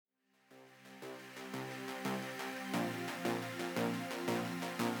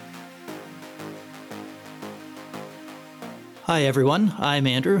Hi, everyone. I'm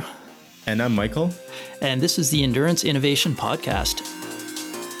Andrew. And I'm Michael. And this is the Endurance Innovation Podcast.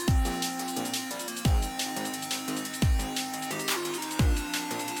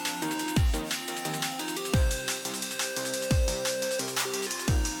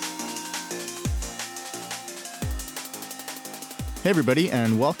 Hey, everybody,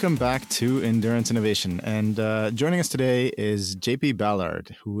 and welcome back to Endurance Innovation. And joining us today is JP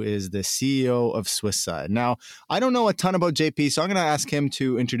Ballard, who is the CEO of Swisside. Now, I don't know a ton about JP, so I'm going to ask him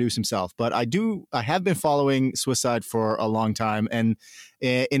to introduce himself. But I have been following Swisside for a long time, and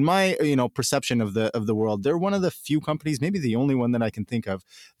in my perception of the world, they're one of the few companies, maybe the only one that I can think of,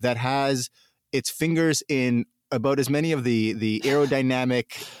 that has its fingers in about as many of the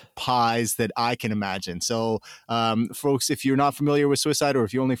aerodynamic pies that I can imagine. So, folks, if you're not familiar with Swisside, or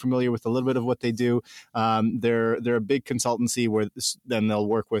if you're only familiar with a little bit of what they do, they're a big consultancy where then they'll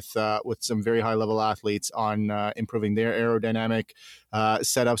work with some very high level athletes on improving their aerodynamic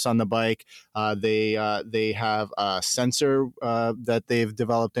setups on the bike. They have a sensor that they've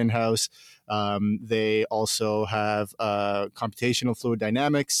developed in house. They also have a computational fluid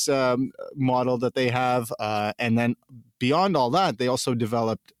dynamics model that they have. And then beyond all that, they also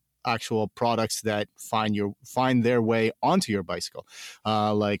developed actual products that find their way onto your bicycle,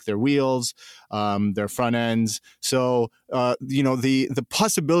 like their wheels, their front ends. So, the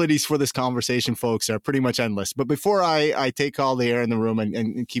possibilities for this conversation, folks, are pretty much endless. But before I take all the air in the room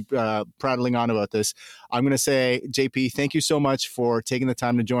and keep prattling on about this, I'm going to say, JP, thank you so much for taking the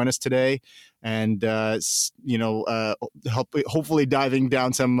time to join us today, and hopefully diving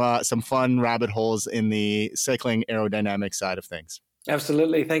down some fun rabbit holes in the cycling aerodynamic side of things.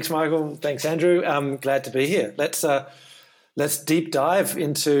 Absolutely. Thanks, Michael. Thanks, Andrew. I'm glad to be here. Let's deep dive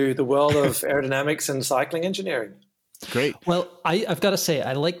into the world of aerodynamics and cycling engineering. Great. Well, I've got to say,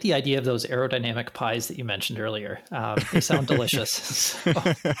 I like the idea of those aerodynamic pies that you mentioned earlier. They sound delicious.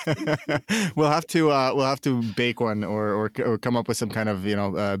 We'll have to bake one or come up with some kind of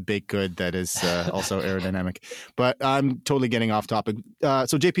baked good that is also aerodynamic. But I'm totally getting off topic.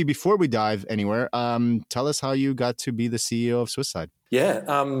 So JP, before we dive anywhere, tell us how you got to be the CEO of Swisside. Yeah,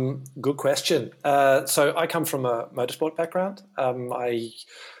 good question. So I come from a motorsport background.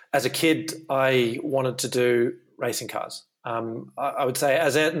 As a kid, I wanted to do racing cars. I would say,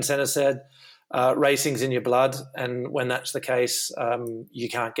 as Ayrton Senna said, racing's in your blood, and when that's the case, you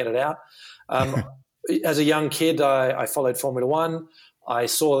can't get it out. As a young kid, I followed Formula One. I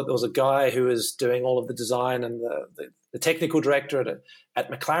saw that there was a guy who was doing all of the design and the technical director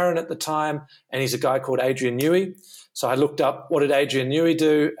at McLaren at the time, and he's a guy called Adrian Newey. So I looked up, what did Adrian Newey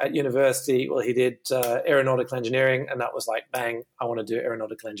do at university? Well, he did aeronautical engineering, and that was like, bang, I want to do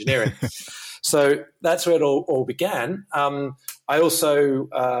aeronautical engineering. So that's where it all began. I also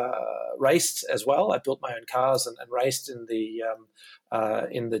raced as well. I built my own cars and raced in the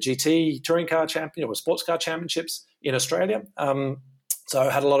GT touring car champion or sports car championships in Australia. So I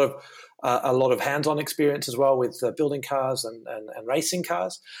had a lot of hands-on experience as well with building cars and racing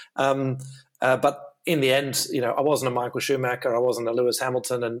cars. But in the end, I wasn't a Michael Schumacher, I wasn't a Lewis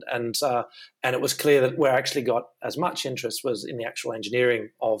Hamilton, and it was clear that where I actually got as much interest was in the actual engineering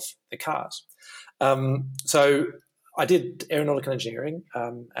of the cars. So I did aeronautical engineering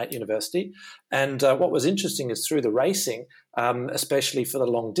at university, and what was interesting is through the racing, especially for the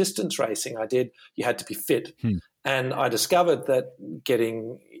long distance racing you had to be fit. And I discovered that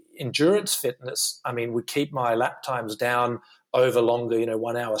getting endurance fitness, would keep my lap times down over longer,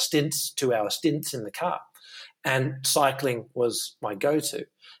 1 hour stints, 2 hour stints in the car. And cycling was my go-to.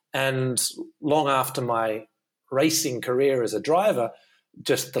 And long after my racing career as a driver,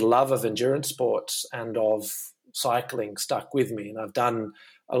 just the love of endurance sports and of cycling stuck with me. And I've done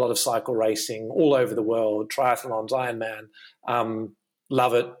a lot of cycle racing all over the world, triathlons, Ironman,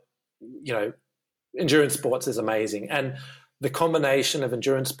 love it. Endurance sports is amazing. And the combination of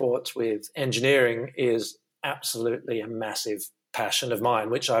endurance sports with engineering is absolutely a massive passion of mine,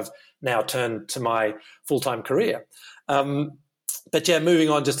 which I've now turned to my full-time career. But yeah,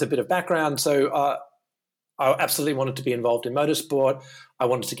 moving on, just a bit of background. So I absolutely wanted to be involved in motorsport. I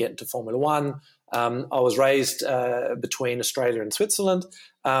wanted to get into Formula One. I was raised between Australia and Switzerland,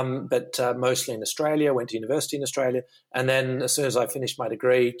 but mostly in Australia, went to university in Australia. And then as soon as I finished my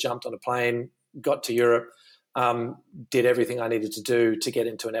degree, jumped on a plane, got to Europe, did everything I needed to do to get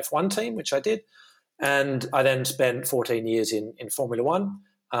into an F1 team, which I did. And I then spent 14 years in Formula One,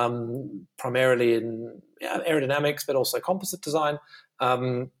 primarily in aerodynamics, but also composite design.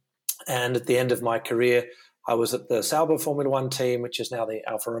 And at the end of my career, I was at the Sauber Formula One team, which is now the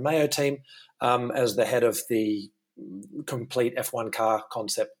Alfa Romeo team, as the head of the complete F1 car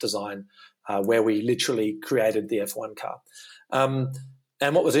concept design where we literally created the F1 car.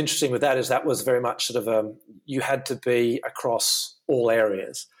 And what was interesting with that is that was very much sort of you had to be across all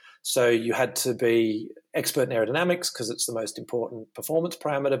areas. So you had to be expert in aerodynamics because it's the most important performance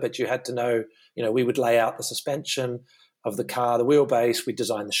parameter, but you had to know, we would lay out the suspension of the car, the wheelbase, we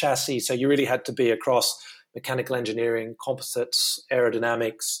designed the chassis. So you really had to be across mechanical engineering, composites,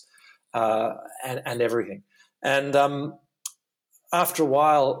 aerodynamics, and everything. And after a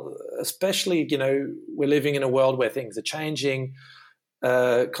while, especially, we're living in a world where things are changing.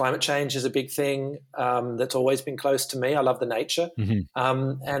 Climate change is a big thing that's always been close to me. I love the nature.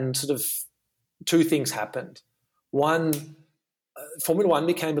 And sort of two things happened. One, Formula One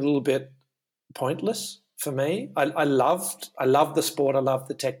became a little bit pointless for me. I loved the sport. I loved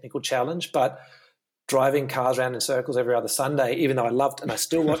the technical challenge, but driving cars around in circles every other Sunday, even though I loved and I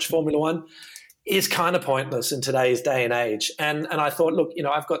still watch Formula One, is kind of pointless in today's day and age. And I thought, look,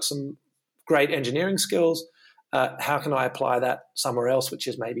 I've got some great engineering skills. How can I apply that somewhere else, which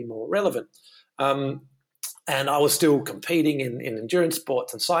is maybe more relevant? And I was still competing in endurance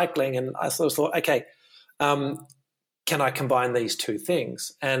sports and cycling, and I sort of thought, okay, can I combine these two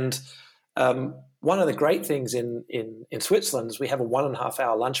things? And one of the great things in Switzerland is we have a 1.5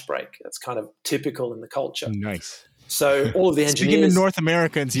 hour lunch break. That's kind of typical in the culture. Nice. So all of the engineers. Speaking of North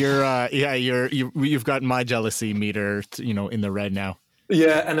Americans, you've got my jealousy meter, in the red now.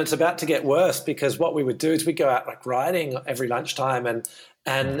 Yeah, and it's about to get worse because what we would do is we'd go out like riding every lunchtime, and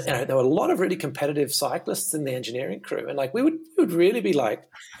there were a lot of really competitive cyclists in the engineering crew, and like we would really be like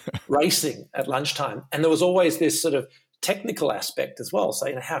racing at lunchtime, and there was always this sort of technical aspect as well. So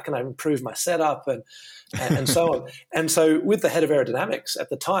how can I improve my setup and so on. And so with the head of aerodynamics at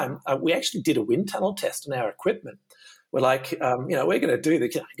the time, we actually did a wind tunnel test on our equipment. We're like, we're going to do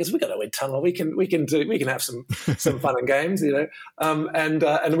because we've got a wind tunnel. We can have some fun and games,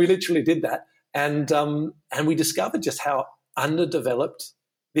 and we literally did that, and we discovered just how underdeveloped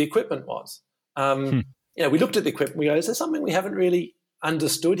the equipment was. We looked at the equipment. We go, is there something we haven't really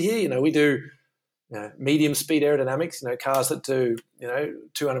understood here? We do medium speed aerodynamics, cars that do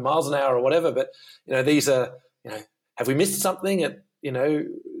 200 miles an hour or whatever. But these are have we missed something at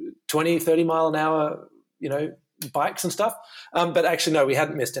 20, 30 mile an hour bikes and stuff, but actually no, we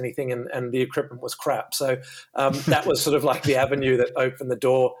hadn't missed anything, and the equipment was crap. So that was sort of like the avenue that opened the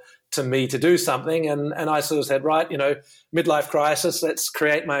door to me to do something, and I sort of said, right, midlife crisis, let's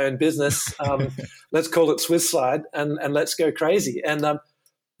create my own business, let's call it SwissSide, and let's go crazy. And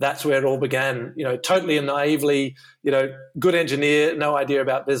that's where it all began, totally and naively, good engineer, no idea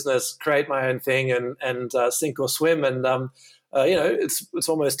about business, create my own thing and sink or swim. And it's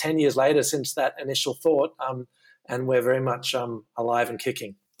almost 10 years later since that initial thought, and we're very much alive and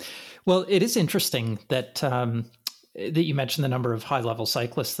kicking. Well, it is interesting that that you mentioned the number of high-level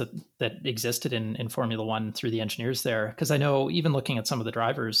cyclists that existed in Formula One through the engineers there, because I know even looking at some of the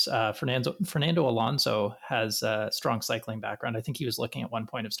drivers, Fernando Alonso has a strong cycling background. I think he was looking at one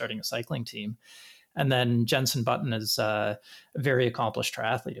point of starting a cycling team, and then Jenson Button is a very accomplished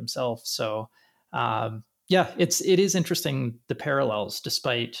triathlete himself. So. It is interesting, the parallels,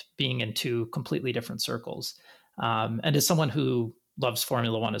 despite being in two completely different circles. And as someone who loves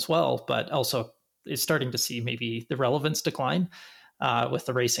Formula One as well, but also is starting to see maybe the relevance decline with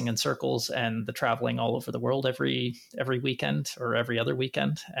the racing in circles and the traveling all over the world every weekend or every other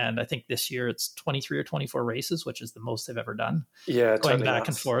weekend. And I think this year it's 23 or 24 races, which is the most they've ever done. Yeah, going totally back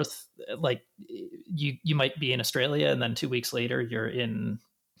and forth. Like you might be in Australia, and then 2 weeks later you're in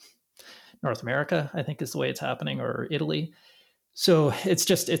North America, I think is the way it's happening, or Italy. So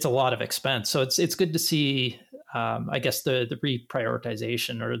it's a lot of expense. So it's good to see, I guess, the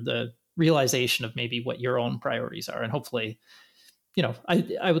reprioritization or the realization of maybe what your own priorities are. And hopefully,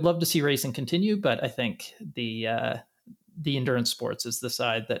 I would love to see racing continue, but I think the endurance sports is the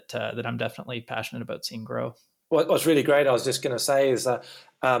side that I'm definitely passionate about seeing grow. What's really great, I was just going to say, is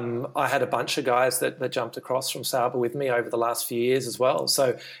I had a bunch of guys that jumped across from Sauber with me over the last few years as well.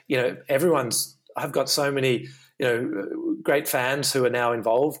 So, I've got so many, great fans who are now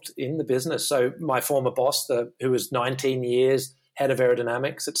involved in the business. So my former boss, who was 19 years head of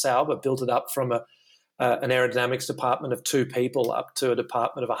aerodynamics at Sauber, built it up from an aerodynamics department of 2 people up to a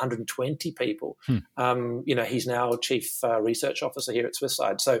department of 120 people. He's now chief research officer here at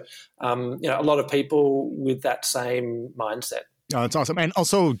SwissSide. So, a lot of people with that same mindset. Oh, that's awesome. And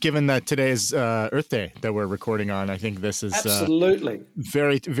also, given that today is Earth Day that we're recording on, I think this is absolutely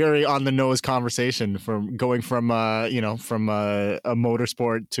very, very on the nose conversation from going from a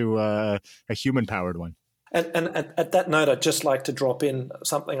motorsport to a human powered one. And at that note, I'd just like to drop in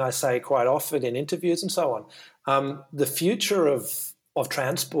something I say quite often in interviews and so on. The future of of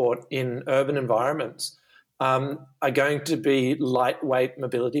transport in urban environments are going to be lightweight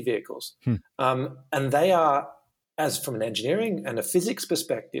mobility vehicles. And they are, as from an engineering and a physics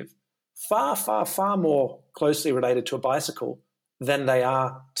perspective, far, far, far more closely related to a bicycle than they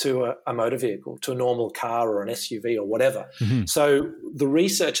are to a motor vehicle, to a normal car or an SUV or whatever. So the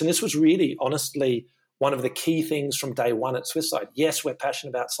research, and this was really honestly one of the key things from day one at Swisside. Yes, we're passionate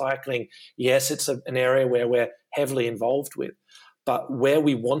about cycling. Yes, it's an area where we're heavily involved with. But where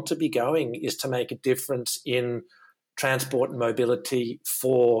we want to be going is to make a difference in transport and mobility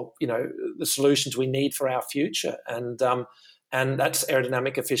for, the solutions we need for our future. And that's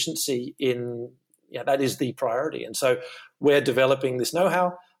aerodynamic efficiency that is the priority. And so we're developing this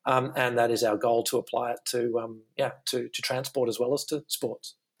know-how, and that is our goal, to apply it to transport as well as to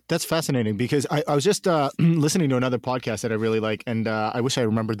sports. That's fascinating, because I was just listening to another podcast that I really like, and I wish I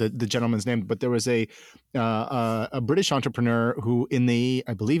remembered the gentleman's name, but there was a British entrepreneur who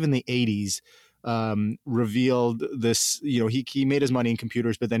I believe in the 80s, revealed this, he made his money in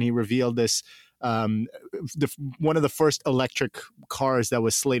computers, but then he revealed this, one of the first electric cars that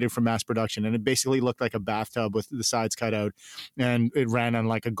was slated for mass production, and it basically looked like a bathtub with the sides cut out, and it ran on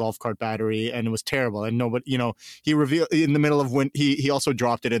like a golf cart battery, and it was terrible. And nobody, he revealed in the middle of winter, he also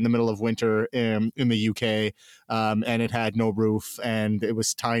dropped it in the middle of winter in the UK, and it had no roof, and it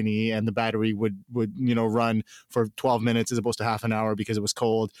was tiny, and the battery would run for 12 minutes as opposed to half an hour because it was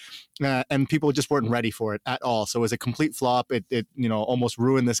cold, and people just weren't ready for it at all. So it was a complete flop. It almost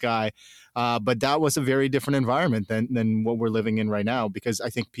ruined this guy. But that was a very different environment than what we're living in right now, because I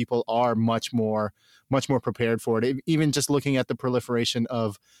think people are much more prepared for it. Even just looking at the proliferation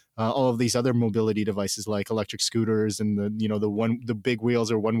of all of these other mobility devices like electric scooters and the big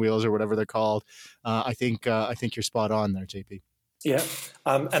wheels or one wheels or whatever they're called. I think you're spot on there, JP. Yeah,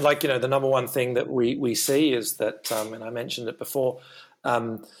 and the number one thing that we see is that, and I mentioned it before.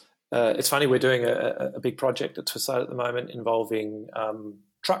 It's funny, we're doing a big project at Swisside at the moment involving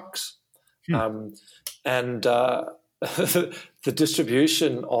trucks. And the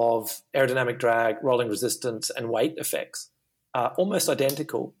distribution of aerodynamic drag, rolling resistance, and weight effects are almost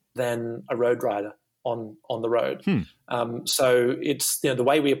identical than a road rider on the road. So it's the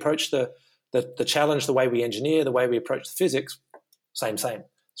way we approach the challenge, the way we engineer, the way we approach the physics, same.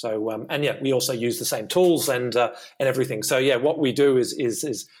 So we also use the same tools and everything. So what we do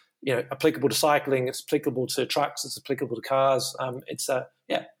is applicable to cycling, it's applicable to trucks, it's applicable to cars.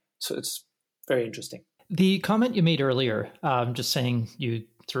 So it's very interesting. The comment you made earlier, just saying you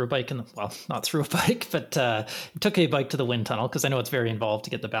threw a bike not threw a bike, but took a bike to the wind tunnel, because I know it's very involved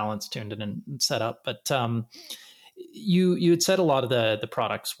to get the balance tuned in and set up. But you had said a lot of the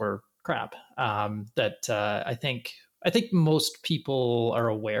products were crap. That I think most people are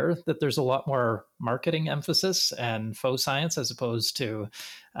aware that there's a lot more marketing emphasis and faux science as opposed to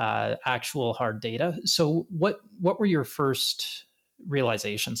actual hard data. So what were your first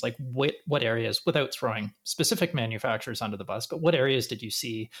realizations? Like what areas, without throwing specific manufacturers under the bus, but what areas did you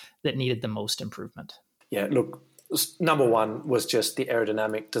see that needed the most improvement? Yeah, look, number one was just the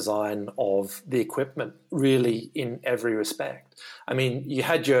aerodynamic design of the equipment, really in every respect. I mean, you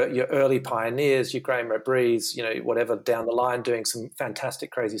had your early pioneers, your Graham O'Brees, whatever down the line doing some fantastic,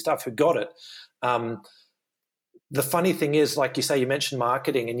 crazy stuff who got it. The funny thing is, like you say, you mentioned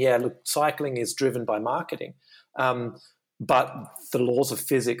marketing, and cycling is driven by marketing. But the laws of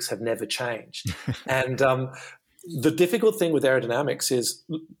physics have never changed. And the difficult thing with aerodynamics is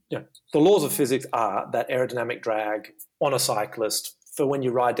the laws of physics are that aerodynamic drag on a cyclist for when you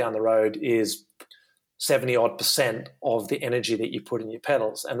ride down the road is 70% of the energy that you put in your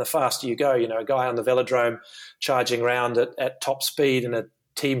pedals. And the faster you go, a guy on the velodrome charging around at top speed in a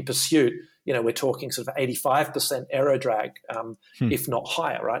team pursuit, we're talking sort of 85% aero drag, if not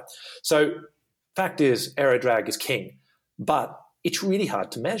higher, right? So fact is, aero drag is king. But it's really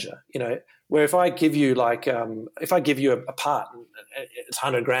hard to measure, where if I give you a part and it's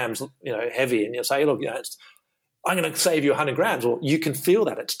 100 grams, heavy, and you'll say, look, I'm going to save you 100 grams. Well, you can feel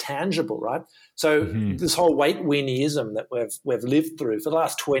that. It's tangible, right? So this whole weight weanieism that we've lived through for the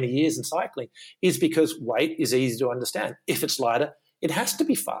last 20 years in cycling is because weight is easy to understand. If it's lighter, it has to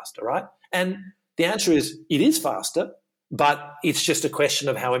be faster, right? And the answer is it is faster, but it's just a question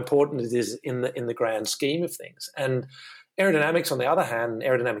of how important it is in the grand scheme of things. And aerodynamics, on the other hand,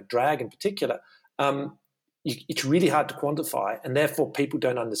 aerodynamic drag in particular, it's really hard to quantify, and therefore people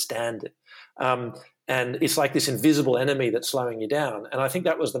don't understand it. And it's like this invisible enemy that's slowing you down. And I think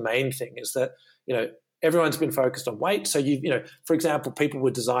that was the main thing, is that, everyone's been focused on weight. So, for example, people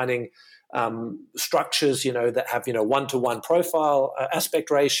were designing structures, that have, one-to-one profile aspect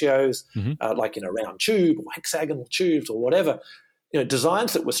ratios, like in a round tube or hexagonal tubes or whatever.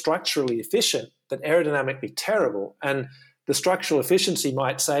 designs that were structurally efficient but aerodynamically terrible. And the structural efficiency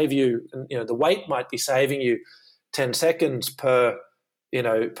might save you, the weight might be saving you 10 seconds per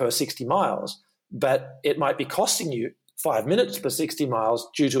 60 miles, but it might be costing you 5 minutes per 60 miles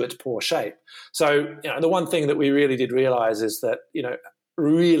due to its poor shape. So, the one thing that we really did realize is that,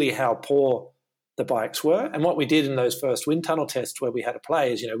 really how poor the bikes were. And what we did in those first wind tunnel tests where we had to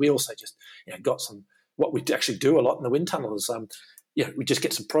play is, we also just, got some, what we actually do a lot in the wind tunnel is, we just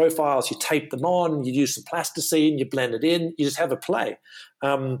get some profiles, you tape them on, you use some plasticine, you blend it in, you just have a play.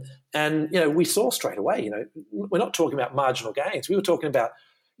 And we saw straight away, we're not talking about marginal gains. We were talking about,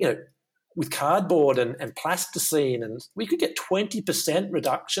 with cardboard and plasticine, and we could get 20%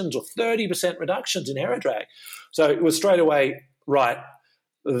 reductions or 30% reductions in aero drag. So it was straight away, right,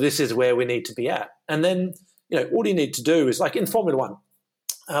 this is where we need to be at. And then, all you need to do is, like in Formula One,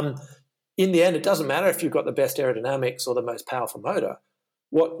 in the end, it doesn't matter if you've got the best aerodynamics or the most powerful motor.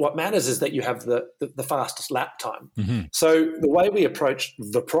 What matters is that you have the fastest lap time. Mm-hmm. So the way we approach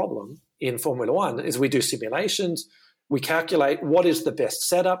the problem in Formula One is we do simulations. We calculate what is the best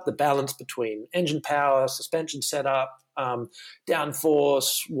setup, the balance between engine power, suspension setup,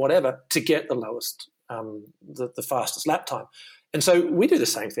 downforce, whatever, to get the lowest, the fastest lap time. And so we do the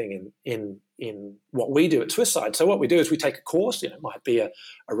same thing in what we do at Swisside. So what we do is we take a course, it might be a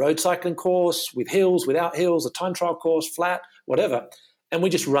road cycling course with hills, without hills, a time trial course, flat, whatever, and we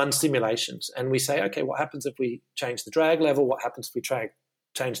just run simulations. And we say, okay, what happens if we change the drag level? What happens if we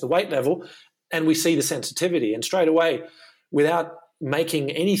change the weight level? And we see the sensitivity. And straight away, without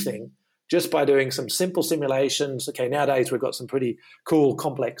making anything, just by doing some simple simulations, okay, nowadays we've got some pretty cool,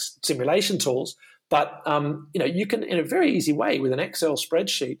 complex simulation tools, but you can, in a very easy way, with an Excel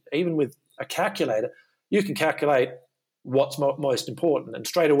spreadsheet, even with a calculator, you can calculate what's most important. And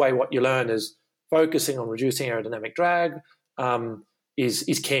straight away, what you learn is focusing on reducing aerodynamic drag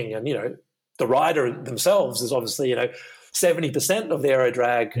is king. And the rider themselves is obviously 70% of the aero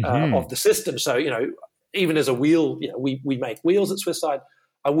drag of the system. So even as a wheel, we make wheels at Swisside.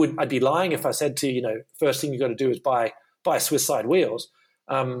 I'd be lying if I said to you, first thing you got to do is buy Swisside wheels.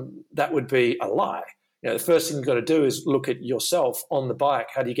 That would be a lie. The first thing you've got to do is look at yourself on the bike.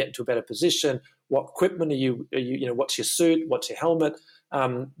 How do you get into a better position? What equipment are you what's your suit? What's your helmet?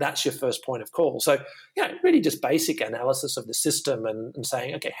 That's your first point of call. So, really just basic analysis of the system and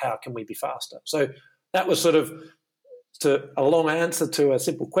saying, okay, how can we be faster? So that was sort of a long answer to a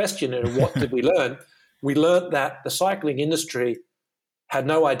simple question. And what did we learn? We learned that the cycling industry had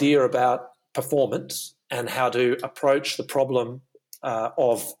no idea about performance and how to approach the problem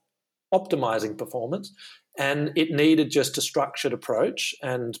of optimizing performance, and it needed just a structured approach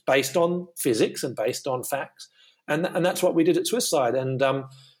and based on physics and based on facts, and that's what we did at Swisside. And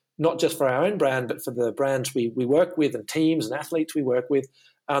not just for our own brand, but for the brands we work with and teams and athletes we work with,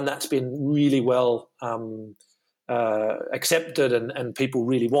 that's been really well accepted, and people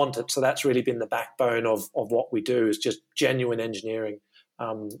really want it. So that's really been the backbone of what we do, is just genuine engineering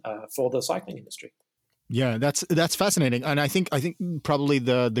for the cycling industry. Yeah, that's fascinating. And I think probably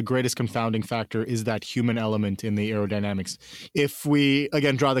the greatest confounding factor is that human element in the aerodynamics. If we,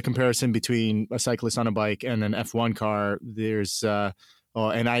 again, draw the comparison between a cyclist on a bike and an F1 car, there's and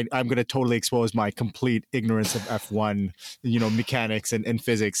I'm going to totally expose my complete ignorance of F1, mechanics and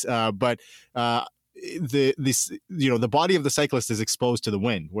physics. But the body of the cyclist is exposed to the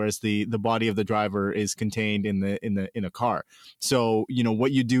wind, whereas the body of the driver is contained in a car. So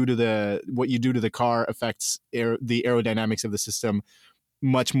what you do to the car affects the aerodynamics of the system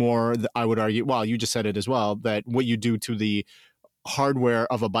much more. I would argue. Well, you just said it as well, that what you do to the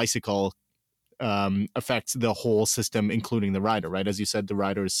hardware of a bicycle affects the whole system, including the rider. Right, as you said, the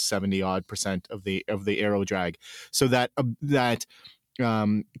rider is 70% of the aero drag. So that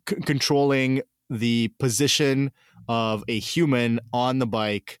controlling the position of a human on the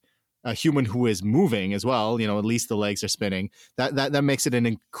bike, a human who is moving as well, at least the legs are spinning, that makes it an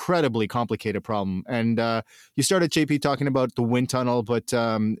incredibly complicated problem. And you started, JP, talking about the wind tunnel, but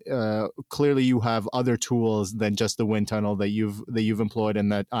clearly you have other tools than just the wind tunnel that you've employed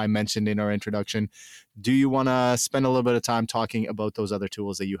and that I mentioned in our introduction. Do you want to spend a little bit of time talking about those other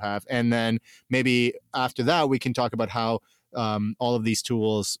tools that you have? And then maybe after that, we can talk about how all of these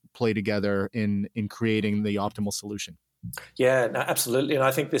tools play together in creating the optimal solution. Yeah, no, absolutely. And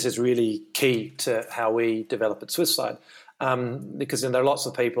I think this is really key to how we develop at Swisside, because there are lots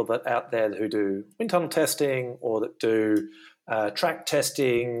of people out there who do wind tunnel testing or that do track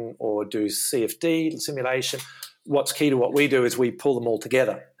testing or do CFD simulation. What's key to what we do is we pull them all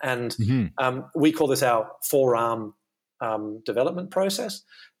together. And we call this our four-arm development process.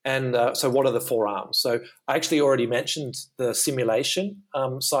 And so what are the 4 arms? So I actually already mentioned the simulation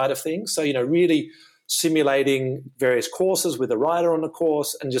side of things. So, really simulating various courses with a rider on the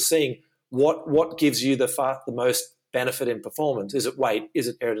course and just seeing what gives you the most benefit in performance. Is it weight? Is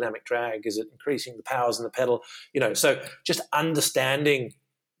it aerodynamic drag? Is it increasing the powers in the pedal? So just understanding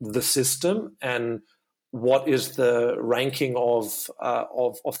the system and what is the ranking of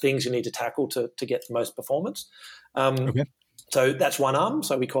things you need to tackle to get the most performance. Okay. So that's one arm.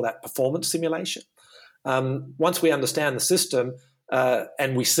 So we call that performance simulation. Once we understand the system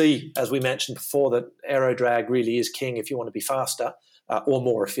and we see, as we mentioned before, that aero drag really is king if you want to be faster or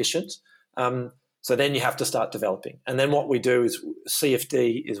more efficient. So then you have to start developing. And then what we do is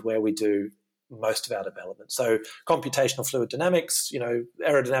CFD is where we do most of our development. So computational fluid dynamics,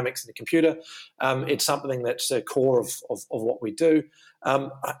 aerodynamics in the computer, it's something that's a core of what we do.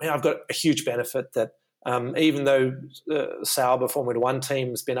 I've got a huge benefit that even though Sauber Formula One team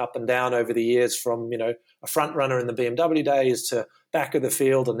has been up and down over the years from, a front runner in the BMW days to back of the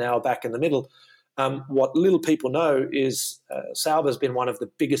field and now back in the middle, what little people know is Sauber has been one of the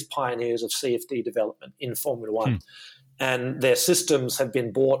biggest pioneers of CFD development in Formula One. And their systems have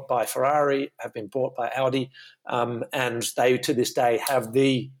been bought by Ferrari, have been bought by Audi, and they, to this day, have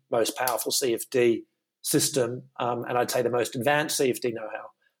the most powerful CFD system, and I'd say the most advanced CFD know-how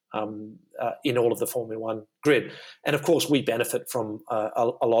in all of the Formula One grid. And, of course, we benefit from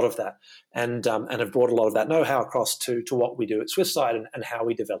a lot of that and have brought a lot of that know-how across to what we do at Swisside and how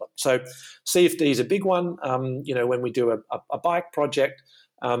we develop. So CFD is a big one. When we do a bike project,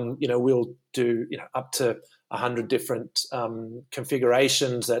 we'll do up to 100 different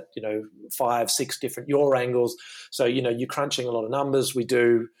configurations at 5-6 different yaw angles. So you're crunching a lot of numbers. We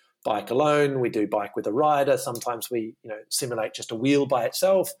do bike alone. We do bike with a rider. Sometimes we simulate just a wheel by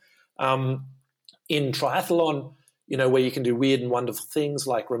itself. In triathlon, where you can do weird and wonderful things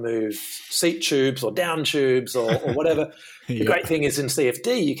like remove seat tubes or down tubes or whatever. The great thing is in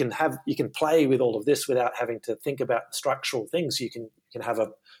CFD, you can play with all of this without having to think about the structural things. You can have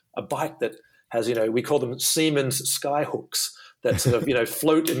a bike that has, we call them Siemens sky hooks that sort of,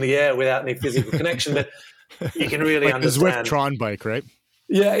 float in the air without any physical connection, but you can really like understand. The Zwift Tron bike, right?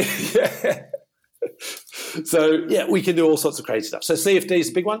 Yeah. So, we can do all sorts of crazy stuff. So CFD is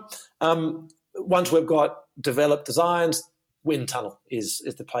a big one. Once we've got developed designs, wind tunnel is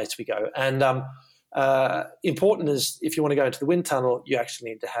the place we go. And important is if you want to go into the wind tunnel, you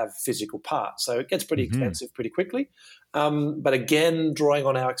actually need to have physical parts. So it gets pretty expensive pretty quickly. But again, drawing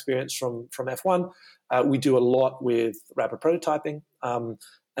on our experience from F1, we do a lot with rapid prototyping.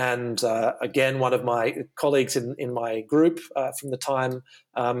 And again, one of my colleagues in my group from the time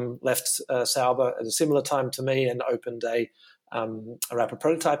left Sauber at a similar time to me and opened a rapid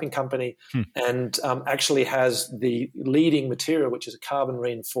prototyping company and actually has the leading material, which is a carbon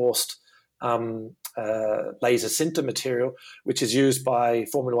reinforced laser sinter material, which is used by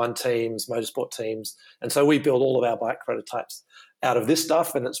Formula One teams, motorsport teams. And so we build all of our bike prototypes out of this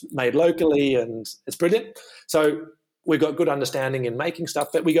stuff, and it's made locally and it's brilliant. So we've got good understanding in making stuff,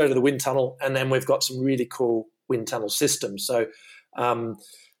 but we go to the wind tunnel and then we've got some really cool wind tunnel systems. So,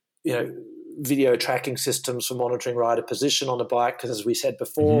 video tracking systems for monitoring rider position on a bike, because as we said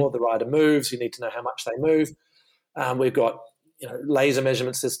before, the rider moves, you need to know how much they move. We've got laser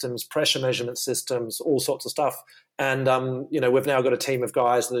measurement systems, pressure measurement systems, all sorts of stuff. And, we've now got a team of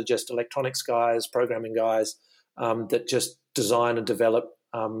guys that are just electronics guys, programming guys that just design and develop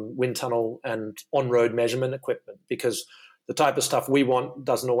wind tunnel and on-road measurement equipment, because the type of stuff we want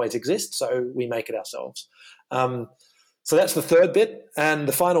doesn't always exist, so we make it ourselves. So that's the third bit. And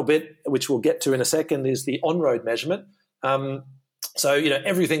the final bit, which we'll get to in a second, is the on-road measurement. So,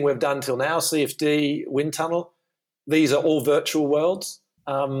 everything we've done till now, CFD, wind tunnel, these are all virtual worlds.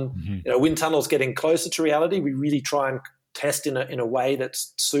 Wind tunnel's getting closer to reality. We really try and test in a way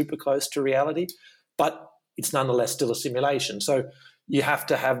that's super close to reality, but it's nonetheless still a simulation. So you have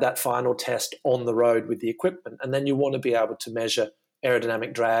to have that final test on the road with the equipment, and then you want to be able to measure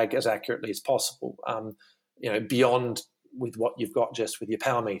aerodynamic drag as accurately as possible, beyond with what you've got just with your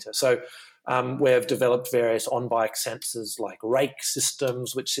power meter. So we've developed various on-bike sensors like rake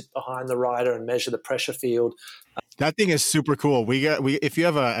systems, which sit behind the rider and measure the pressure field. That thing is super cool. If you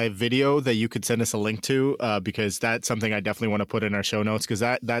have a video that you could send us a link to, because that's something I definitely want to put in our show notes, because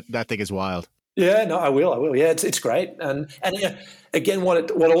that thing is wild. Yeah, no, I will. Yeah, it's great. And again,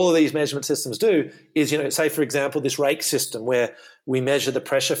 what all of these measurement systems do is, say, for example, this rake system where we measure the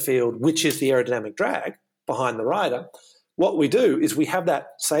pressure field, which is the aerodynamic drag behind the rider. What we do is we have that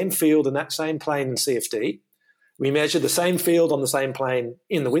same field and that same plane in CFD. We measure the same field on the same plane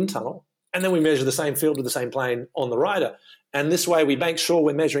in the wind tunnel, and then we measure the same field with the same plane on the rider. And this way we make sure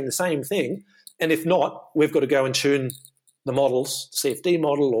we're measuring the same thing. And if not, we've got to go and tune the models, CFD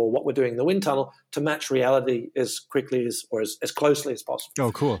model or what we're doing in the wind tunnel to match reality as quickly or as closely as possible.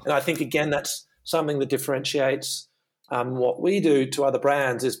 Oh, cool. And I think, again, that's something that differentiates what we do to other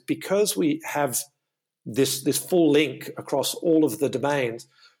brands is because we have this full link across all of the domains,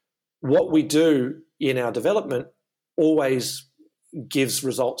 what we do in our development always gives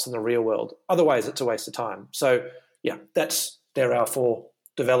results in the real world. Otherwise, it's a waste of time. So, yeah, there are 4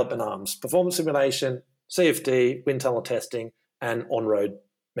 development arms: performance simulation, CFD, wind tunnel testing, and on-road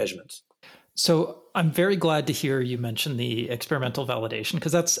measurements. So I'm very glad to hear you mention the experimental validation,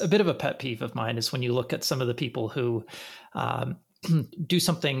 because that's a bit of a pet peeve of mine, is when you look at some of the people who do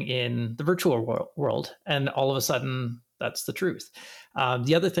something in the virtual world and all of a sudden that's the truth.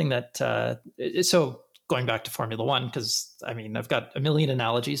 The other thing that, so going back to Formula One, because I mean, I've got a million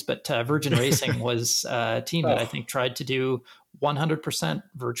analogies, but Virgin Racing was a team that I think tried to do 100%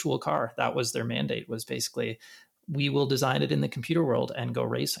 virtual car. That was their mandate, was basically, we will design it in the computer world and go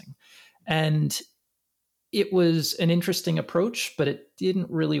racing. And it was an interesting approach, but it didn't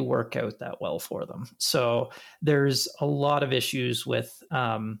really work out that well for them. So there's a lot of issues with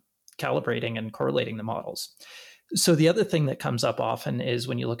calibrating and correlating the models. So the other thing that comes up often is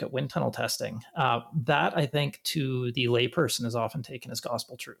when you look at wind tunnel testing, that I think to the layperson is often taken as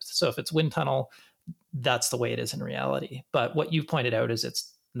gospel truth. So if it's wind tunnel, that's the way it is in reality. But what you've pointed out is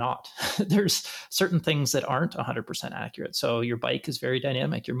it's not. There's certain things that aren't 100% accurate. So your bike is very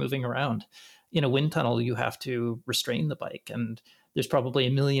dynamic. You're moving around. In a wind tunnel, you have to restrain the bike. And there's probably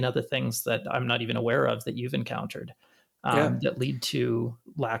a million other things that I'm not even aware of that you've encountered that lead to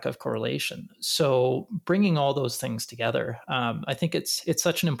lack of correlation. So bringing all those things together, I think it's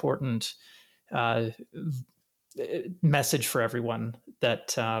such an important message for everyone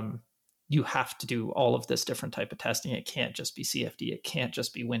that you have to do all of this different type of testing. It can't just be CFD. It can't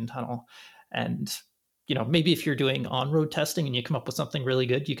just be wind tunnel. And, you know, maybe if you're doing on-road testing and you come up with something really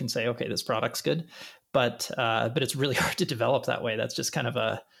good, you can say, okay, this product's good. But it's really hard to develop that way. That's just kind of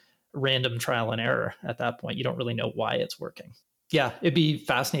a random trial and error at that point. You don't really know why it's working. Yeah, it'd be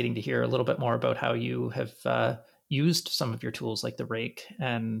fascinating to hear a little bit more about how you have used some of your tools like the rake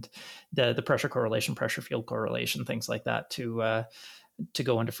and the pressure correlation, pressure field correlation, things like that to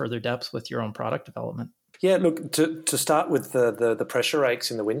go into further depth with your own product development. Yeah, look, to start with the pressure rakes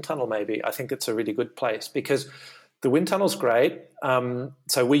in the wind tunnel, maybe, I think it's a really good place because the wind tunnel's great.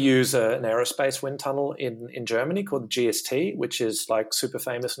 So we use an aerospace wind tunnel in Germany called the GST, which is like super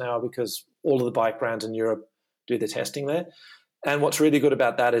famous now because all of the bike brands in Europe do the testing there. And what's really good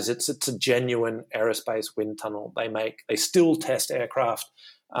about that is it's a genuine aerospace wind tunnel. They still test aircraft.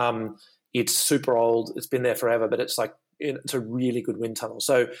 It's super old. It's been there forever, but it's a really good wind tunnel.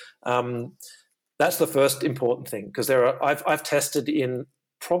 So that's the first important thing because I've tested in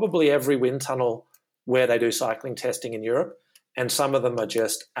probably every wind tunnel where they do cycling testing in Europe, and some of them are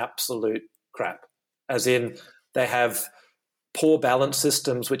just absolute crap. As in, they have poor balance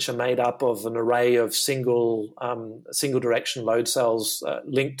systems which are made up of an array of single direction load cells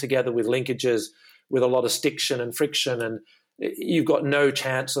linked together with linkages with a lot of stiction and friction, and you've got no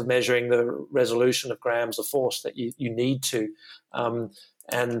chance of measuring the resolution of grams of force that you need to.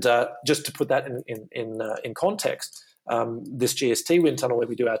 And just to put that in context, this GST wind tunnel where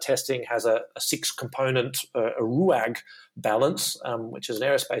we do our testing has a 6-component a RUAG balance, which is an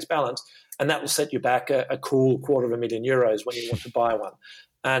aerospace balance, and that will set you back a cool €250,000 when you want to buy one.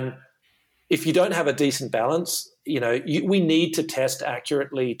 And if you don't have a decent balance, we need to test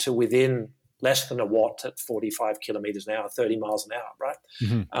accurately to within less than a watt at 45 kilometers an hour, 30 miles an hour, right?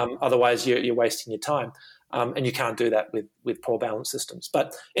 Mm-hmm. Otherwise, you're wasting your time. And you can't do that with poor balance systems.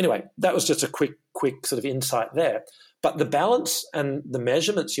 But anyway, that was just a quick sort of insight there. But the balance and the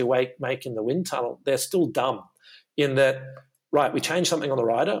measurements you make in the wind tunnel, they're still dumb in that, right, we change something on the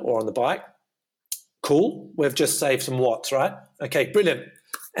rider or on the bike. Cool, we've just saved some watts, right? Okay, brilliant.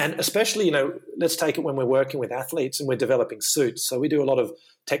 And especially, let's take it when we're working with athletes and we're developing suits. So we do a lot of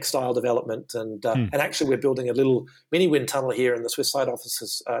textile development and actually we're building a little mini wind tunnel here in the Swiss side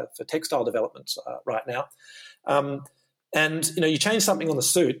offices for textile development right now. And you change something on the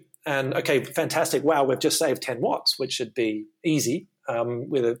suit and, okay, fantastic. Wow, we've just saved 10 watts, which should be easy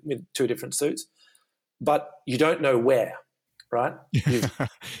with 2 different suits. But you don't know where, right?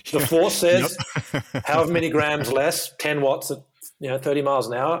 The force says however many grams less, 10 watts at 30 miles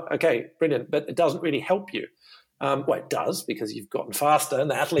an hour. Okay, brilliant. But it doesn't really help you. Well, it does because you've gotten faster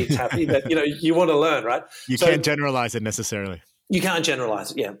and the athlete's happy, but you want to learn, right? You can't generalize it necessarily. You can't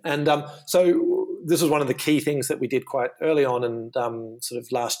generalize it, yeah. And so this was one of the key things that we did quite early on and sort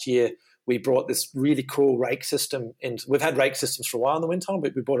of last year we brought this really cool rake system in. We've had rake systems for a while in the wind tunnel,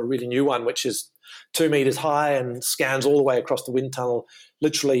 but we brought a really new one, which is 2 meters high and scans all the way across the wind tunnel,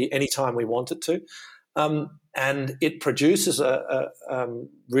 literally anytime we want it to. And it produces a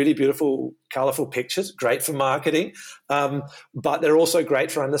really beautiful, colourful pictures, great for marketing, but they're also great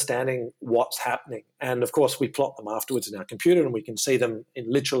for understanding what's happening. And, of course, we plot them afterwards in our computer and we can see them in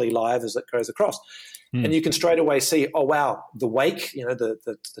literally live as it goes across. And you can straight away see, oh, wow, the wake,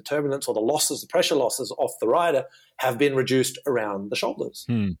 the turbulence or the losses, the pressure losses off the rider have been reduced around the shoulders.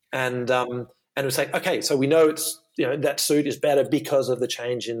 And we say, okay, so we know it's, that suit is better because of the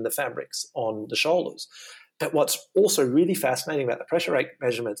change in the fabrics on the shoulders. But what's also really fascinating about the pressure rate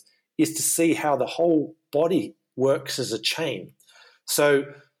measurements is to see how the whole body works as a chain. So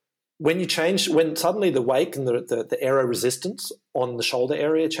when suddenly the wake and the aero resistance on the shoulder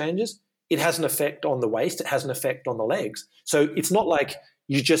area changes, it has an effect on the waist, it has an effect on the legs. So it's not like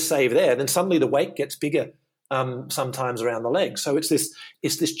you just save there, then suddenly the wake gets bigger sometimes around the legs. So it's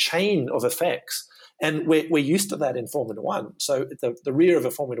this chain of effects. And we're used to that in Formula One. So the rear of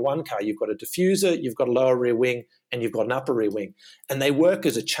a Formula One car, you've got a diffuser, you've got a lower rear wing, and you've got an upper rear wing. And they work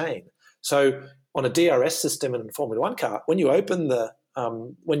as a chain. So on a DRS system in a Formula One car, when you open the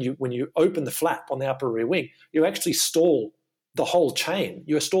open the flap on the upper rear wing, you actually stall the whole chain.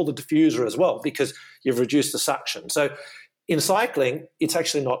 You stall the diffuser as well because you've reduced the suction. So in cycling, it's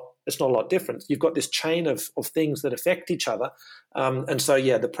not a lot different. You've got this chain of things that affect each other. And so,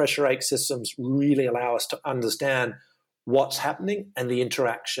 the pressure rate systems really allow us to understand what's happening and the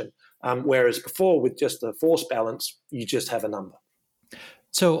interaction. Whereas before, with just the force balance, you just have a number.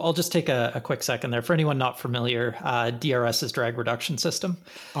 So I'll just take a quick second there. For anyone not familiar, DRS is drag reduction system.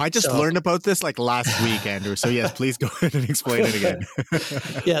 I just learned about this like last week, Andrew. So yes, please go ahead and explain it again.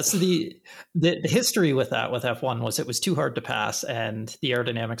 So the history with that, with F1, was it was too hard to pass and the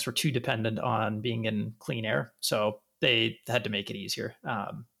aerodynamics were too dependent on being in clean air. So they had to make it easier.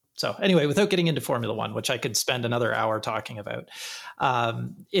 So anyway, without getting into Formula One, which I could spend another hour talking about,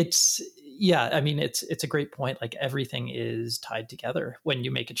 it's a great point. Like everything is tied together. When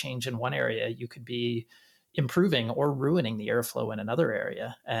you make a change in one area, you could be improving or ruining the airflow in another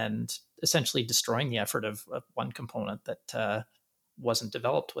area and essentially destroying the effort of one component that wasn't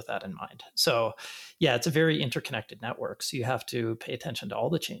developed with that in mind. So it's a very interconnected network. So you have to pay attention to all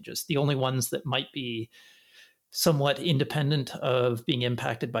the changes. The only ones that might be somewhat independent of being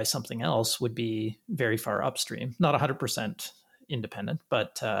impacted by something else would be very far upstream, not 100% independent,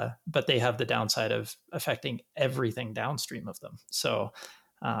 but they have the downside of affecting everything downstream of them. So,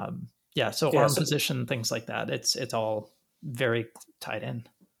 arm position, things like that. It's all very tied in.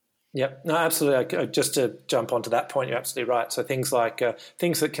 Yeah, no, absolutely. Just to jump onto that point, you're absolutely right. So things like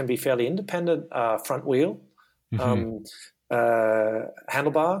things that can be fairly independent, front wheel, handlebar,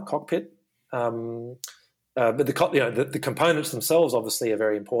 cockpit. But the components themselves obviously are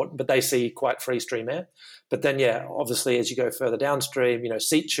very important, but they see quite free stream air. But then, obviously as you go further downstream,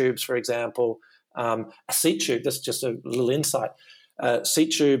 seat tubes, for example, a seat tube, that's just a little insight.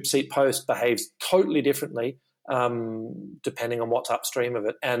 Seat tube, seat post behaves totally differently depending on what's upstream of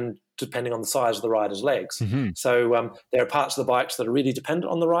it and depending on the size of the rider's legs. So there are parts of the bikes that are really dependent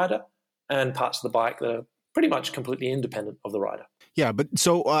on the rider and parts of the bike that are pretty much completely independent of the rider. Yeah, but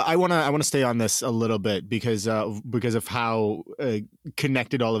so I want to stay on this a little bit because of how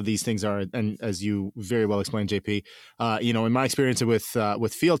connected all of these things are, and as you very well explained, JP, in my experience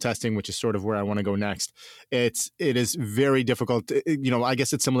with field testing, which is sort of where I want to go next, it is very difficult. I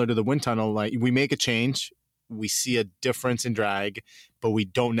guess it's similar to the wind tunnel. Like we make a change, we see a difference in drag, but we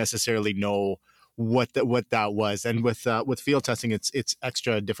don't necessarily know what that was. And with field testing, it's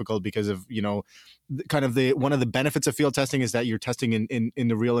extra difficult because of kind of one of the benefits of field testing is that you're testing in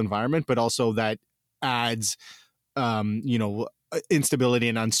the real environment, but also that adds instability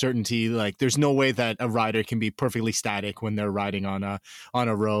and uncertainty. Like there's no way that a rider can be perfectly static when they're riding on a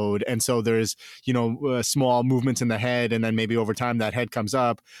road, and so there's small movements in the head, and then maybe over time that head comes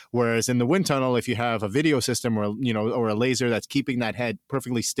up. Whereas in the wind tunnel, if you have a video system or a laser that's keeping that head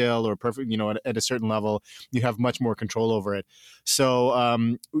perfectly still or perfect at a certain level, you have much more control over it.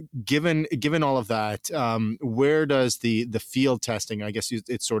 So given all of that, where does the field testing, I guess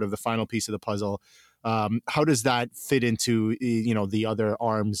it's sort of the final piece of the puzzle, how does that fit into the other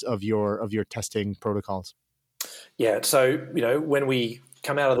arms of your testing protocols? Yeah, so when we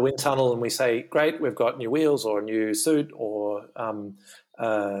come out of the wind tunnel and we say, great, we've got new wheels or a new suit or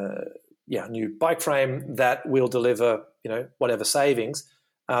new bike frame that will deliver whatever savings,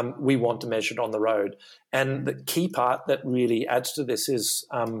 we want to measure it on the road. And the key part that really adds to this is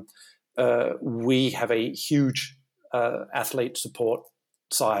we have a huge athlete support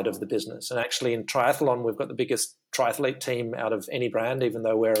side of the business. And actually in triathlon, we've got the biggest triathlete team out of any brand, even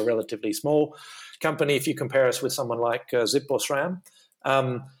though we're a relatively small company if you compare us with someone like Zip or SRAM.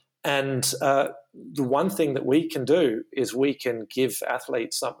 The one thing that we can do is we can give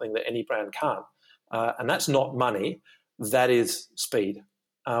athletes something that any brand can't. And that's not money, that is speed.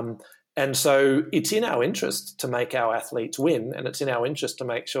 And so it's in our interest to make our athletes win, and it's in our interest to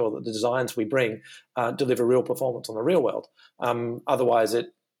make sure that the designs we bring deliver real performance on the real world. Otherwise, it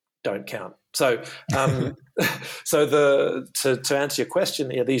don't count. So, to answer your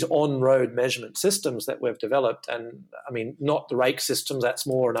question, these on-road measurement systems that we've developed, and I mean, not the rake systems, that's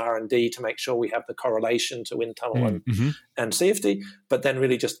more an R&D to make sure we have the correlation to wind tunnel and safety, but then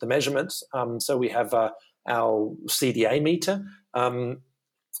really just the measurements. So we have our CDA meter,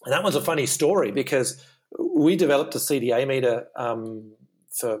 and that one's a funny story because we developed a CDA meter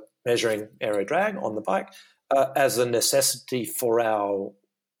for measuring aero drag on the bike as a necessity for our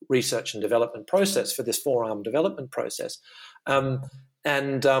research and development process, for this four-arm development process. And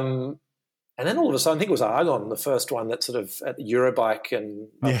then all of a sudden, I think it was Argon, the first one that sort of at the Eurobike in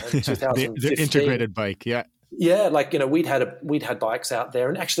 2015. the integrated bike, yeah. Yeah, like, we'd had bikes out there,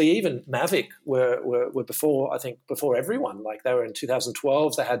 and actually even Mavic were before, I think, before everyone. Like, they were in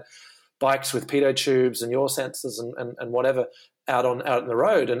 2012. They had bikes with pitot tubes and yaw sensors and whatever out on the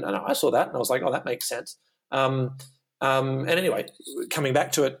road, and I saw that and I was like, oh, that makes sense. And anyway, coming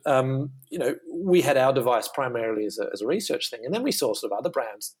back to it, we had our device primarily as a research thing, and then we saw sort of other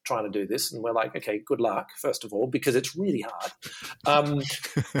brands trying to do this, and we're like, okay, good luck, first of all, because it's really hard.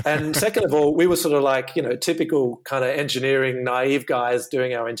 And second of all, we were sort of like, typical kind of engineering naive guys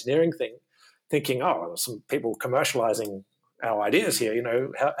doing our engineering thing, thinking, oh, some people commercializing our ideas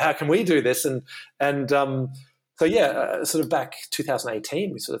here. How can we do this? Sort of back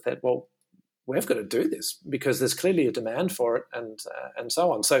 2018, we sort of thought, well, we've got to do this because there's clearly a demand for it, and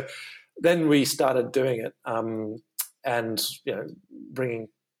so on. So then we started doing it, and bringing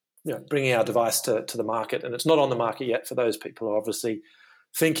our device to the market, and it's not on the market yet for those people who are obviously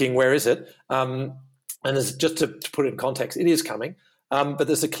thinking, where is it? And there's, just to put it in context, it is coming, but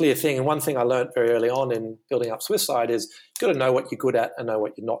there's a clear thing. And one thing I learned very early on in building up Swisside is you've got to know what you're good at and know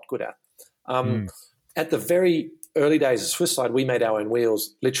what you're not good at. At the very early days of Swisside, we made our own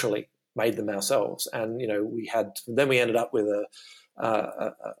wheels, literally made them ourselves, and we ended up with a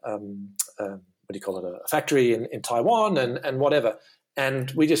factory in Taiwan and whatever,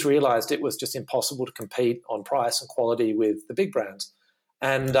 and we just realized it was just impossible to compete on price and quality with the big brands,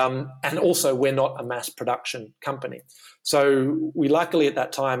 and also we're not a mass production company. So we luckily at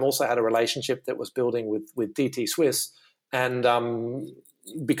that time also had a relationship that was building with DT Swiss, and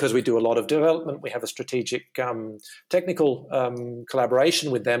because we do a lot of development, we have a strategic technical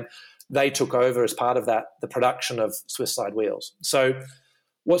collaboration with them. They took over as part of that the production of Swisside wheels. So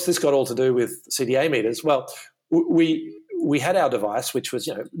what's this got all to do with CDA meters? Well, we had our device, which was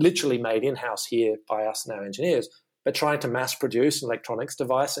literally made in-house here by us and our engineers, but trying to mass produce an electronics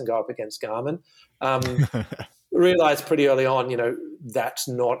device and go up against Garmin, realized pretty early on, that's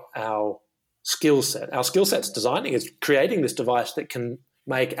not our skill set. Our skill set's designing, is creating this device that can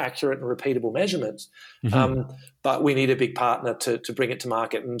make accurate and repeatable measurements. But we need a big partner to bring it to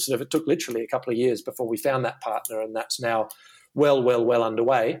market. And sort of it took literally a couple of years before we found that partner, and that's now well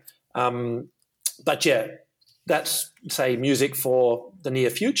underway. But yeah, that's, say, music for the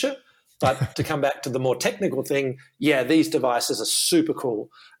near future. But to come back to the more technical thing, yeah, these devices are super cool.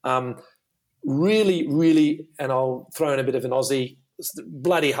 Really, really, and I'll throw in a bit of an Aussie, it's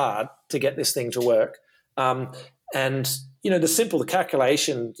bloody hard to get this thing to work. And the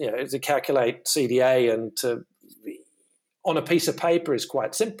calculation, to calculate CDA and on a piece of paper is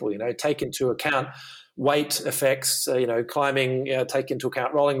quite simple. Take into account weight effects, climbing, take into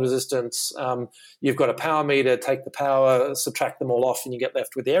account rolling resistance. You've got a power meter, take the power, subtract them all off, and you get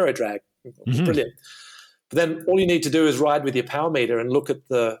left with the aero drag. Brilliant. But then all you need to do is ride with your power meter and look at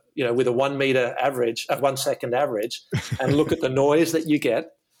the, with a 1 meter average, 1 second average, and look at the noise that you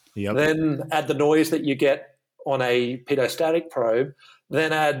get. Yep. Then add the noise that you get on a pedostatic probe,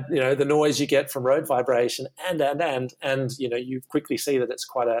 then add the noise you get from road vibration, and you quickly see that it's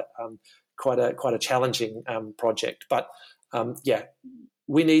quite a challenging project. But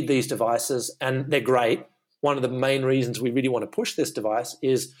we need these devices, and they're great. One of the main reasons we really want to push this device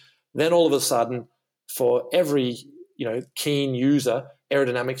is then all of a sudden, for every keen user,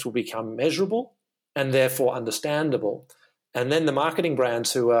 aerodynamics will become measurable and therefore understandable. And then the marketing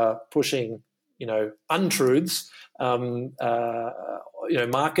brands who are pushing untruths,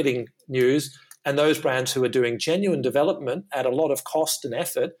 marketing news, and those brands who are doing genuine development at a lot of cost and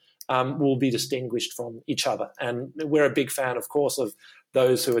effort will be distinguished from each other. And we're a big fan, of course, of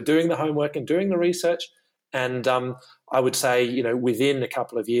those who are doing the homework and doing the research. And I would say, within a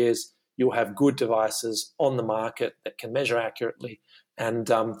couple of years, you'll have good devices on the market that can measure accurately. And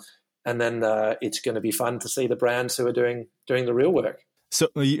then it's going to be fun to see the brands who are doing the real work. So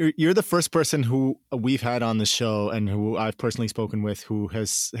you're the first person who we've had on the show and who I've personally spoken with who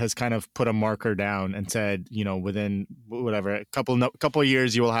has kind of put a marker down and said, within whatever a couple of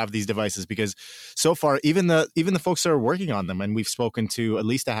years you will have these devices, because so far even the folks that are working on them, and we've spoken to at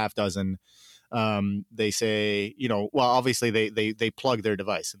least a half dozen, they say, obviously they plug their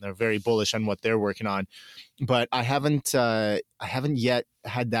device and they're very bullish on what they're working on, but I haven't yet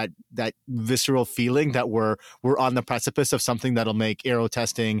had that visceral feeling that we're on the precipice of something that'll make aero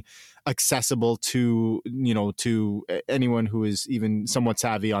testing accessible to anyone who is even somewhat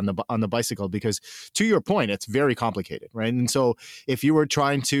savvy on the bicycle, because to your point, it's very complicated, right? And so if you were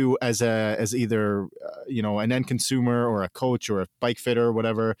trying to as either an end consumer or a coach or a bike fitter or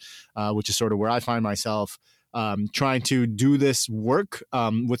whatever, which is sort of where I find myself, trying to do this work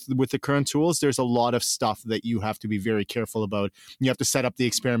with the current tools, there's a lot of stuff that you have to be very careful about. You have to set up the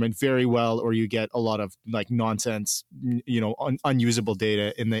experiment very well, or you get a lot of like nonsense, unusable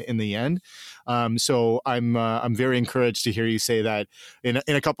data in the end. So I'm very encouraged to hear you say that in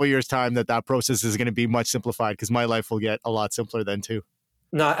a couple of years' time that process is going to be much simplified, because my life will get a lot simpler then too.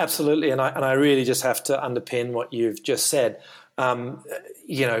 No, absolutely, and I really just have to underpin what you've just said.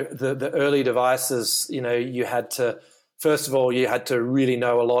 The early devices, you had to, first of all, you had to really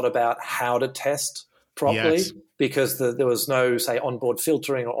know a lot about how to test properly, yes, because there was no, say, onboard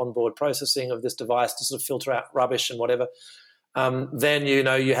filtering or onboard processing of this device to sort of filter out rubbish and whatever. Then,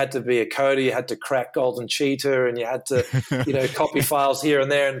 you had to be a coder, you had to crack Golden Cheetah, and you had to, copy files here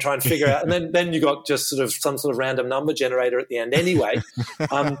and there and try and figure out. And then you got just sort of some sort of random number generator at the end anyway.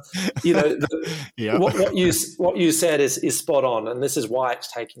 Yeah. What you said is spot on, and this is why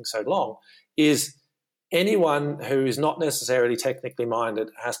it's taking so long, is anyone who is not necessarily technically minded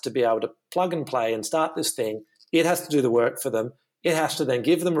has to be able to plug and play and start this thing. It has to do the work for them. It has to then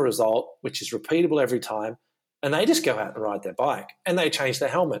give them a result, which is repeatable every time. And they just go out and ride their bike, and they change their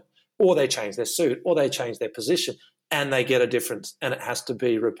helmet, or they change their suit, or they change their position, and they get a difference. And it has to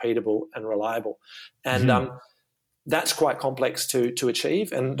be repeatable and reliable. And that's quite complex to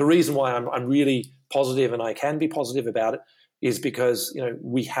achieve. And the reason why I'm really positive, and I can be positive about it, is because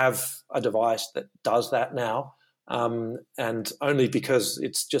we have a device that does that now, and only because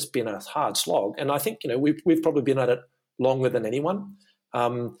it's just been a hard slog. And I think we've probably been at it longer than anyone.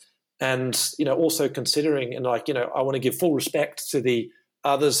 And also considering, and I want to give full respect to the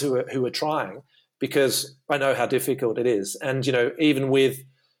others who are trying, because I know how difficult it is. And even with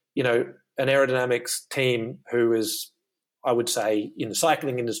an aerodynamics team who is, I would say, in the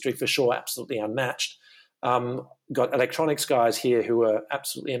cycling industry for sure, absolutely unmatched. Got electronics guys here who are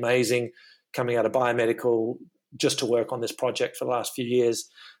absolutely amazing, coming out of biomedical just to work on this project for the last few years.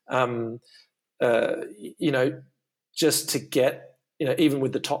 Just to get. Even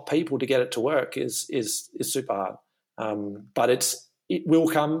with the top people, to get it to work is super hard. But it will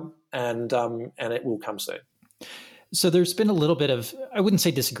come, and it will come soon. So there's been a little bit of, I wouldn't say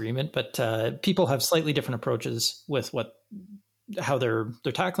disagreement, but people have slightly different approaches with how they're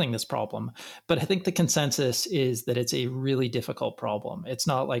tackling this problem. But I think the consensus is that it's a really difficult problem. It's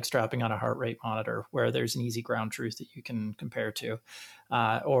not like strapping on a heart rate monitor where there's an easy ground truth that you can compare to,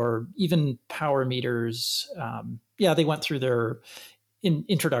 or even power meters. They went through their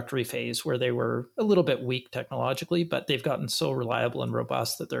introductory phase where they were a little bit weak technologically, but they've gotten so reliable and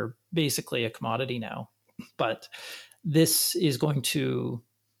robust that they're basically a commodity now. But this is going to,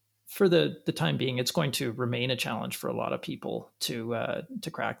 for the time being, it's going to remain a challenge for a lot of people to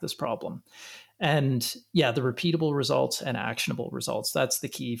crack this problem. And the repeatable results and actionable results, that's the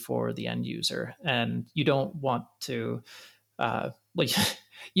key for the end user. And you don't want to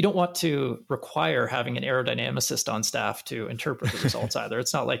you don't want to require having an aerodynamicist on staff to interpret the results either.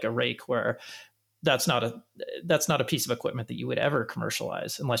 It's not like a rake where that's not a piece of equipment that you would ever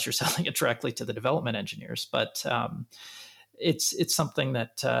commercialize unless you're selling it directly to the development engineers. But it's something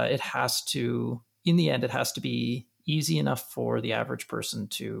that it has to, in the end, it has to be easy enough for the average person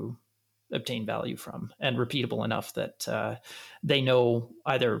to obtain value from, and repeatable enough that they know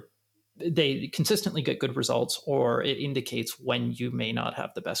either they consistently get good results, or it indicates when you may not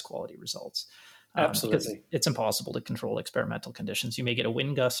have the best quality results. Absolutely. It's impossible to control experimental conditions. You may get a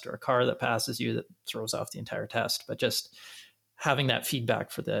wind gust or a car that passes you that throws off the entire test, but just having that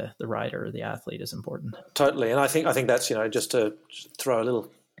feedback for the rider or the athlete is important. Totally. And I think that's, just to throw a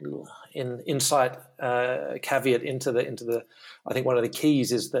little insight caveat into the. I think one of the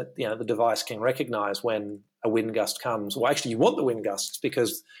keys is that the device can recognise when a wind gust comes. Well, actually, you want the wind gusts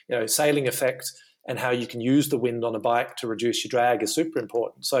because sailing effect and how you can use the wind on a bike to reduce your drag is super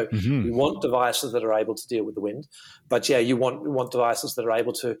important. So you want devices that are able to deal with the wind, but you want devices that are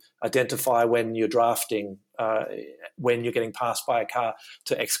able to identify when you're drafting, when you're getting passed by a car,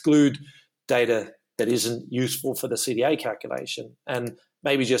 to exclude data that isn't useful for the CDA calculation. And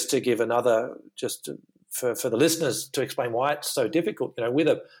maybe just to give another, for the listeners to explain why it's so difficult, with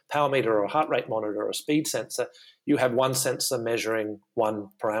a power meter or a heart rate monitor or a speed sensor, you have one sensor measuring one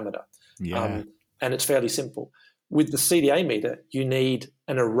parameter. Yeah. And it's fairly simple. With the CDA meter, you need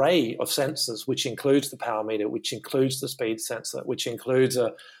an array of sensors, which includes the power meter, which includes the speed sensor, which includes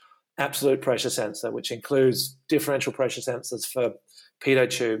a absolute pressure sensor, which includes differential pressure sensors for pitot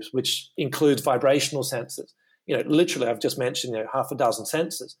tubes, which includes vibrational sensors. Literally, I've just mentioned half a dozen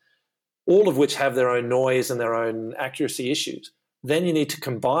sensors, all of which have their own noise and their own accuracy issues. Then you need to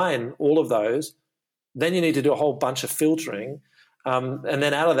combine all of those. Then you need to do a whole bunch of filtering. And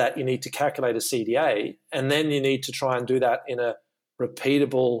then out of that, you need to calculate a CDA, and then you need to try and do that in a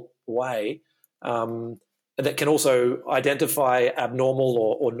repeatable way that can also identify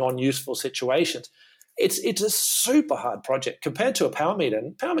abnormal or non-useful situations. It's a super hard project compared to a power meter.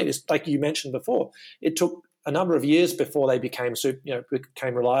 And power meters, like you mentioned before, it took a number of years before they became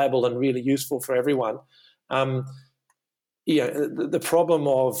reliable and really useful for everyone. The problem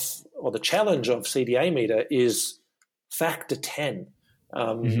or the challenge of CDA meter is factor 10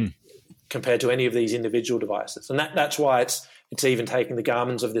 compared to any of these individual devices. And that's why it's even taking the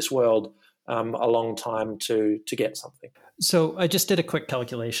Garmin's of this world a long time to get something. So I just did a quick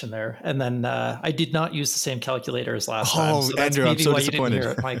calculation there, and then I did not use the same calculator as last time. So that's Andrew, I'm so disappointed. You didn't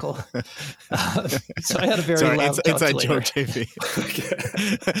hear it, Michael. So I had a very loud calculator. Inside joke, JP.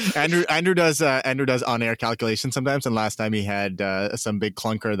 Andrew does on-air calculations sometimes, and last time he had some big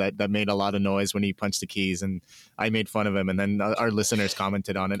clunker that made a lot of noise when he punched the keys, and I made fun of him, and then our listeners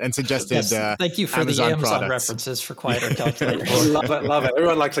commented on it and suggested thank you for Amazon the Amazon products. References for quieter calculators. Love it.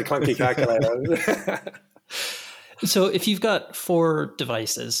 Everyone likes a clunky calculator. So if you've got 4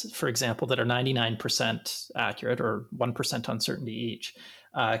 devices, for example, that are 99% accurate or 1% uncertainty each,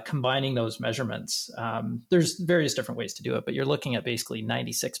 combining those measurements, there's various different ways to do it, but you're looking at basically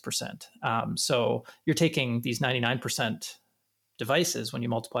 96%. So you're taking these 99% devices, when you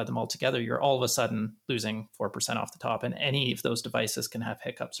multiply them all together, you're all of a sudden losing 4% off the top. And any of those devices can have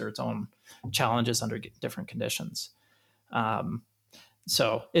hiccups or its own challenges under different conditions.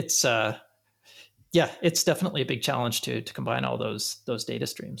 So it's... it's definitely a big challenge to combine all those data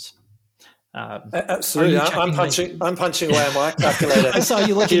strems. Absolutely, I'm punching away on my calculator. I saw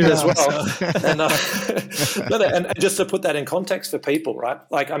you looking here as well. So. And just to put that in context for people, right?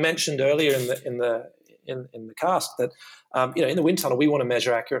 Like I mentioned earlier in the cast that in the wind tunnel we want to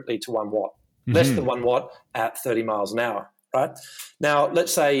measure accurately to 1 watt, less than 1 watt at 30 miles an hour. Right now,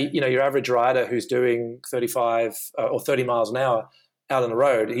 let's say your average rider who's doing 35 or 30 miles an hour out on the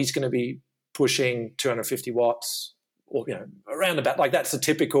road, he's going to be pushing 250 watts or, around about, like that's the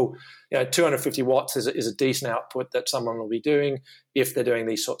typical, 250 watts is a decent output that someone will be doing if they're doing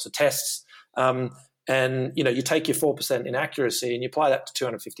these sorts of tests. And, you take your 4% inaccuracy and you apply that to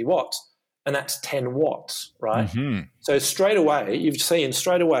 250 watts and that's 10 watts, right? So straight away,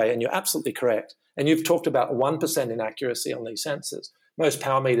 and you're absolutely correct. And you've talked about 1% inaccuracy on these sensors. Most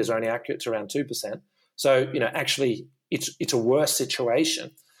power meters are only accurate to around 2%. So, actually it's a worse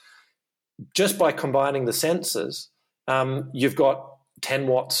situation. Just by combining the sensors, you've got 10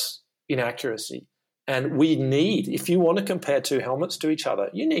 watts inaccuracy. And we need, if you want to compare 2 helmets to each other,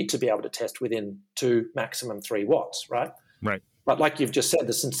 you need to be able to test within 2, maximum 3 watts, right? Right. But like you've just said,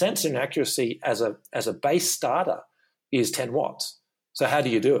 the sensor inaccuracy as a base starter is 10 watts. So how do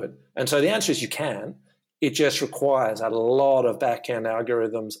you do it? And so the answer is you can. It just requires a lot of back-end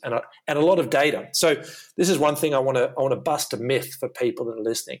algorithms and a lot of data. So this is one thing I want to bust a myth for people that are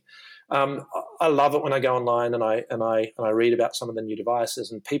listening. I love it when I go online and I read about some of the new devices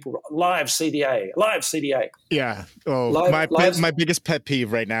and people live CDA. Yeah. Oh, my biggest pet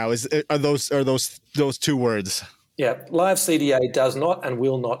peeve right now are those 2 words. Yeah, live CDA does not and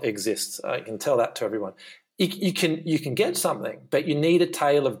will not exist. I can tell that to everyone. You can get something, but you need a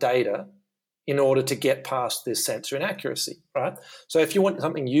tail of data in order to get past this sensor inaccuracy, right? So if you want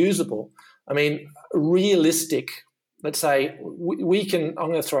something usable, realistic. Let's say we can, I'm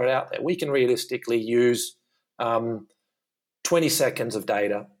going to throw it out there, we can realistically use 20 seconds of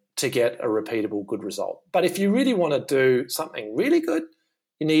data to get a repeatable good result. But if you really want to do something really good,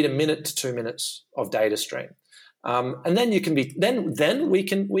 you need 1 minute to 2 minutes of data stream. And then you can be then we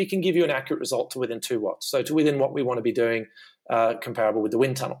can give you an accurate result to within 2 watts. So to within what we want to be doing, comparable with the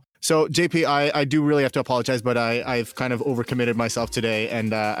wind tunnel. So JP, I do really have to apologize, but I've kind of overcommitted myself today,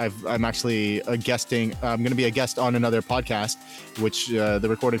 and I'm actually I'm going to be a guest on another podcast, which the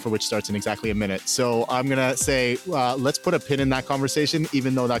recording for which starts in exactly a minute. So I'm going to say let's put a pin in that conversation,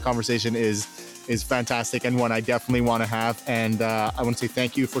 even though that conversation is fantastic and one I definitely want to have. And I want to say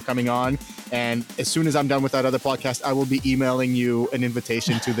thank you for coming on. And as soon as I'm done with that other podcast, I will be emailing you an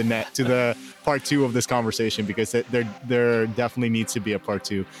invitation to the part 2 of this conversation, because there definitely needs to be a part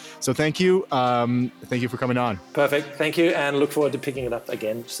 2. So thank you. Thank you for coming on. Perfect. Thank you. And look forward to picking it up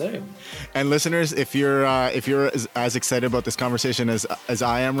again soon. And listeners, if you're as excited about this conversation as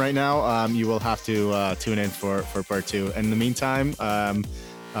I am right now, you will have to tune in for part 2. And in the meantime,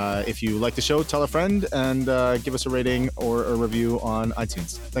 if you like the show, tell a friend and give us a rating or a review on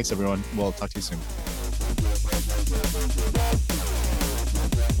iTunes. Thanks, everyone. We'll talk to you soon.